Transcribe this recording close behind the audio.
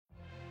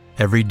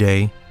Every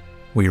day,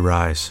 we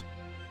rise,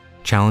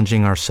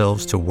 challenging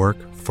ourselves to work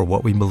for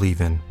what we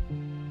believe in.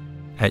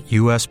 At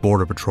U.S.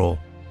 Border Patrol,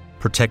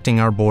 protecting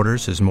our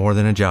borders is more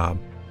than a job.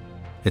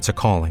 It's a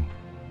calling.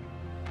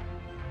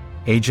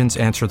 Agents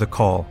answer the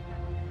call,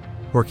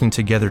 working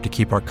together to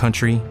keep our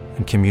country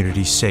and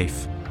communities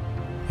safe.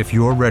 If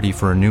you're ready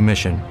for a new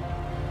mission,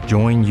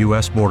 join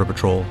U.S. Border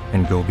Patrol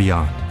and go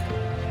beyond.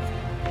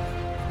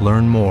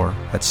 Learn more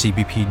at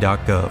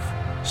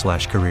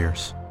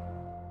cbp.gov/careers.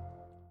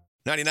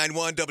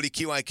 99.1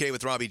 WQIK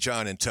with Robbie,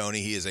 John, and Tony.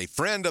 He is a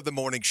friend of the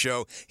morning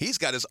show. He's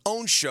got his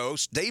own show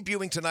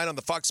debuting tonight on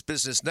the Fox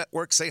Business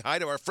Network. Say hi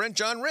to our friend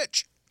John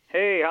Rich.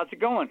 Hey, how's it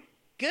going?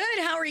 Good.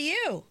 How are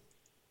you?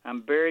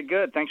 I'm very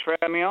good. Thanks for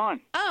having me on.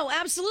 Oh,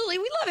 absolutely.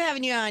 We love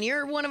having you on.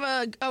 You're one of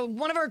our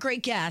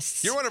great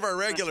guests. You're one of our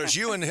regulars.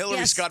 You and Hillary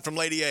Yes. Scott from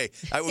Lady A.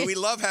 We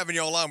love having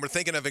y'all on. We're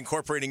thinking of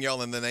incorporating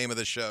y'all in the name of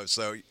the show,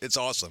 so it's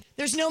awesome.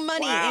 There's no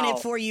money in it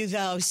for you,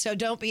 though, so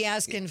don't be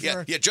asking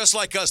for... Yeah, just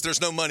like us,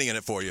 there's no money in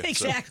it for you.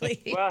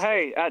 Exactly. So. Well,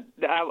 hey, I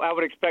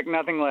would expect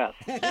nothing less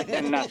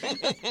than nothing.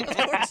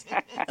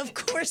 Of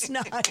course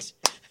not.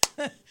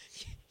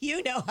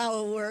 You know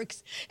how it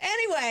works.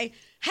 Anyway,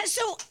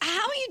 so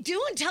how are you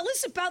doing? Tell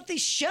us about the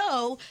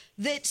show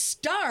that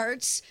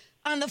starts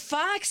on the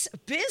Fox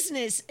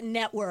Business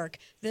Network,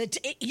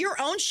 your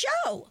own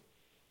show.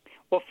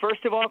 Well,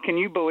 first of all, can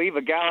you believe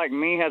a guy like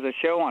me has a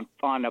show on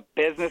a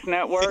business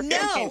network?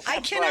 No, I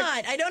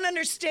cannot. I don't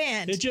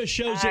understand. It just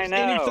shows that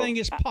anything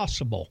is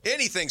possible.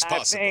 Anything's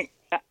possible.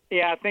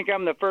 I think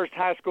I'm the first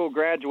high school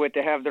graduate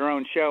to have their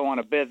own show on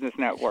a business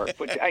network,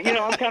 which, I'm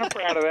kind of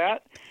proud of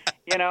that.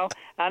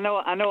 I know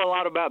a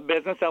lot about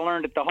business. I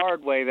learned it the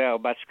hard way, though,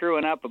 by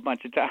screwing up a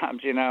bunch of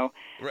times,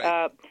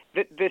 Right.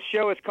 This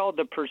show is called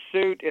The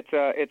Pursuit. It's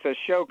a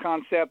show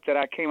concept that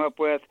I came up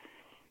with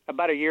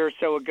about a year or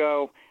so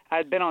ago.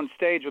 I'd been on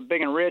stage with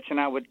Big and Rich, and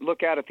I would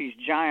look out at these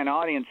giant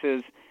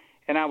audiences,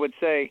 and I would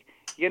say,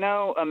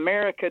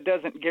 America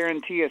doesn't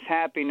guarantee us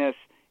happiness.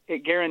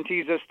 It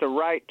guarantees us the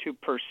right to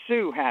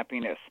pursue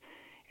happiness.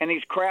 And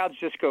these crowds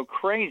just go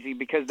crazy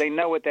because they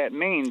know what that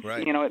means.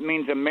 Right. It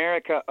means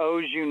America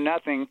owes you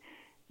nothing,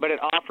 but it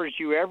offers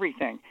you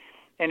everything.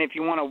 And if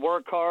you want to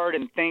work hard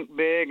and think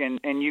big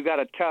and you got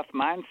a tough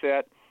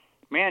mindset,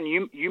 man,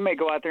 you may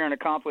go out there and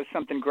accomplish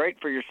something great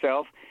for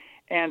yourself.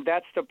 And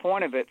that's the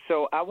point of it.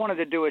 So I wanted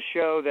to do a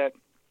show that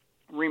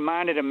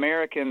reminded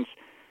Americans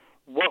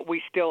what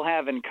we still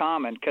have in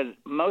common, because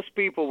most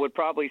people would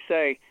probably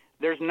say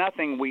there's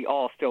nothing we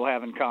all still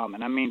have in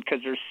common. I mean,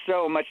 because there's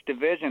so much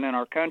division in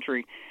our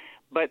country.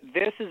 But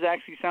this is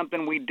actually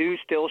something we do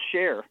still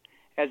share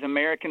as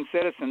American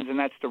citizens, and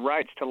that's the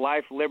rights to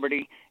life,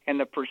 liberty, and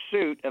the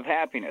pursuit of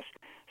happiness.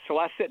 So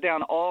I sit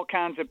down all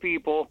kinds of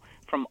people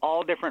from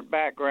all different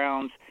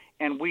backgrounds,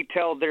 and we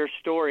tell their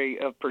story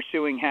of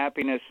pursuing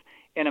happiness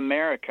in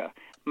America.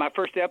 My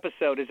first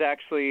episode is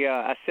actually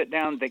I sit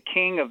down the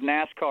king of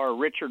NASCAR,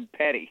 Richard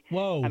Petty.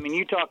 Whoa! I mean,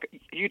 you talk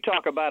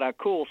about a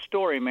cool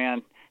story,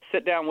 man.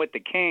 Sit down with the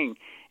king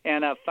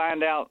and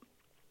find out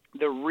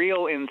the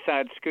real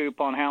inside scoop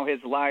on how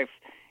his life,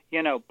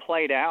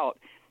 played out.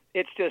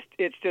 It's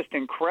just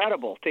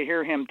incredible to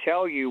hear him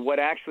tell you what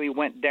actually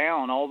went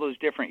down, all those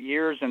different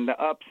years and the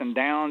ups and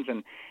downs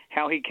and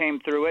how he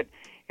came through it.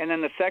 And then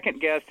the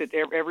second guest,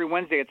 every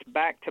Wednesday, it's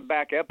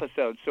back-to-back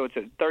episodes. So it's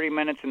 30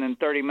 minutes and then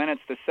 30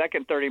 minutes. The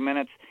second 30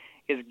 minutes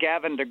is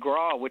Gavin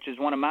DeGraw, which is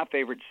one of my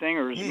favorite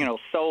singers,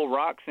 soul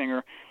rock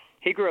singer.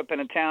 He grew up in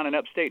a town in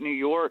upstate New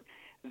York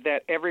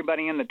that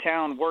everybody in the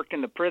town worked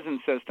in the prison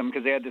system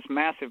because they had this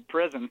massive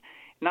prison.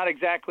 Not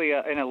exactly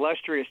an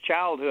illustrious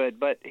childhood,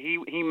 but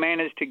he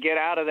managed to get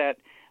out of that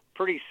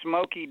pretty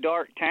smoky,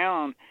 dark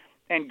town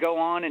and go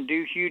on and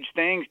do huge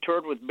things,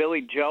 toured with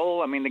Billy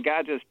Joel. I mean, the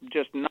guy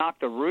just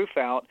knocked the roof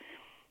out.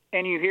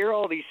 And you hear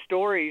all these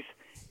stories,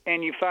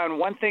 and you find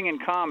one thing in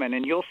common,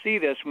 and you'll see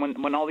this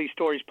when all these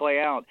stories play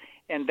out,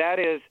 and that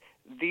is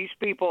these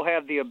people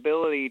have the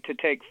ability to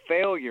take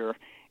failure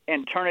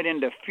and turn it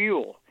into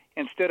fuel.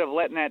 Instead of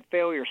letting that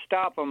failure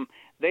stop them,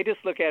 they just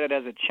look at it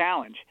as a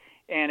challenge,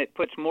 and it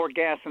puts more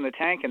gas in the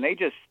tank, and they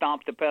just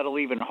stomp the pedal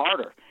even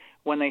harder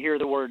when they hear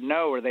the word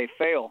no or they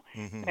fail.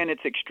 Mm-hmm. And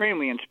it's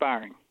extremely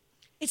inspiring.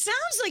 It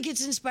sounds like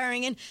it's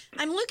inspiring, and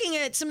I'm looking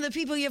at some of the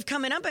people you have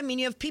coming up. I mean,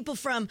 you have people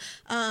from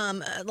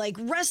like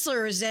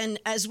wrestlers and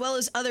as well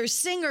as other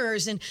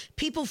singers and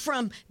people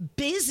from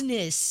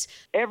business.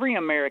 Every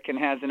American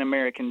has an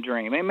American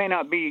dream. It may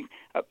not be,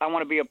 I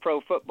want to be a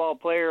pro football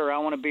player or I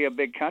want to be a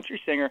big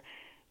country singer,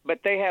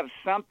 but they have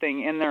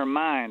something in their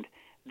mind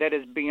that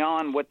is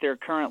beyond what they're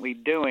currently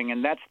doing,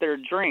 and that's their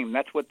dream.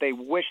 That's what they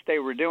wish they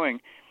were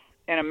doing,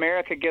 and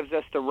America gives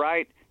us the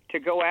right to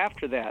go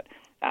after that.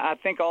 I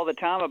think all the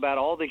time about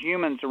all the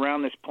humans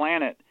around this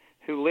planet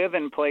who live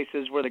in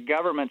places where the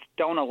governments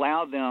don't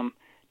allow them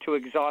to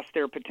exhaust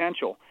their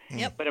potential.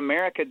 Yep. But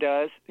America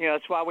does.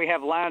 That's why we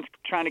have lines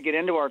trying to get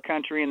into our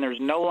country, and there's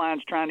no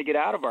lines trying to get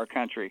out of our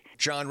country.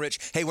 John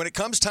Rich, hey, when it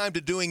comes time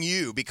to doing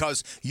you,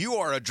 because you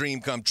are a dream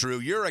come true,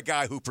 you're a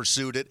guy who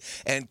pursued it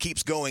and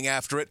keeps going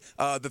after it,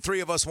 the three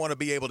of us want to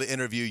be able to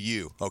interview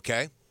you,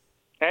 okay?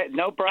 Hey,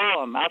 no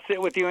problem. I'll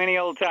sit with you any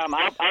old time.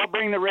 I'll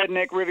bring the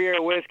Redneck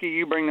Riviera whiskey.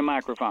 You bring the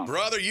microphone.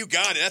 Brother, you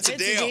got it. That's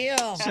It's a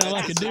deal. Sound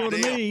like a deal to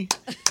me.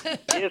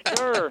 Yes,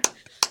 sir.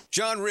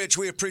 John Rich,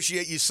 we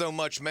appreciate you so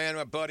much, man,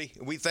 my buddy.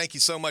 We thank you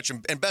so much,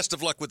 and best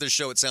of luck with this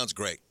show. It sounds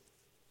great.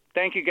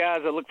 Thank you,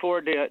 guys. I look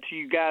forward to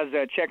you guys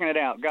checking it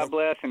out. God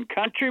bless, and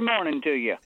country morning to you.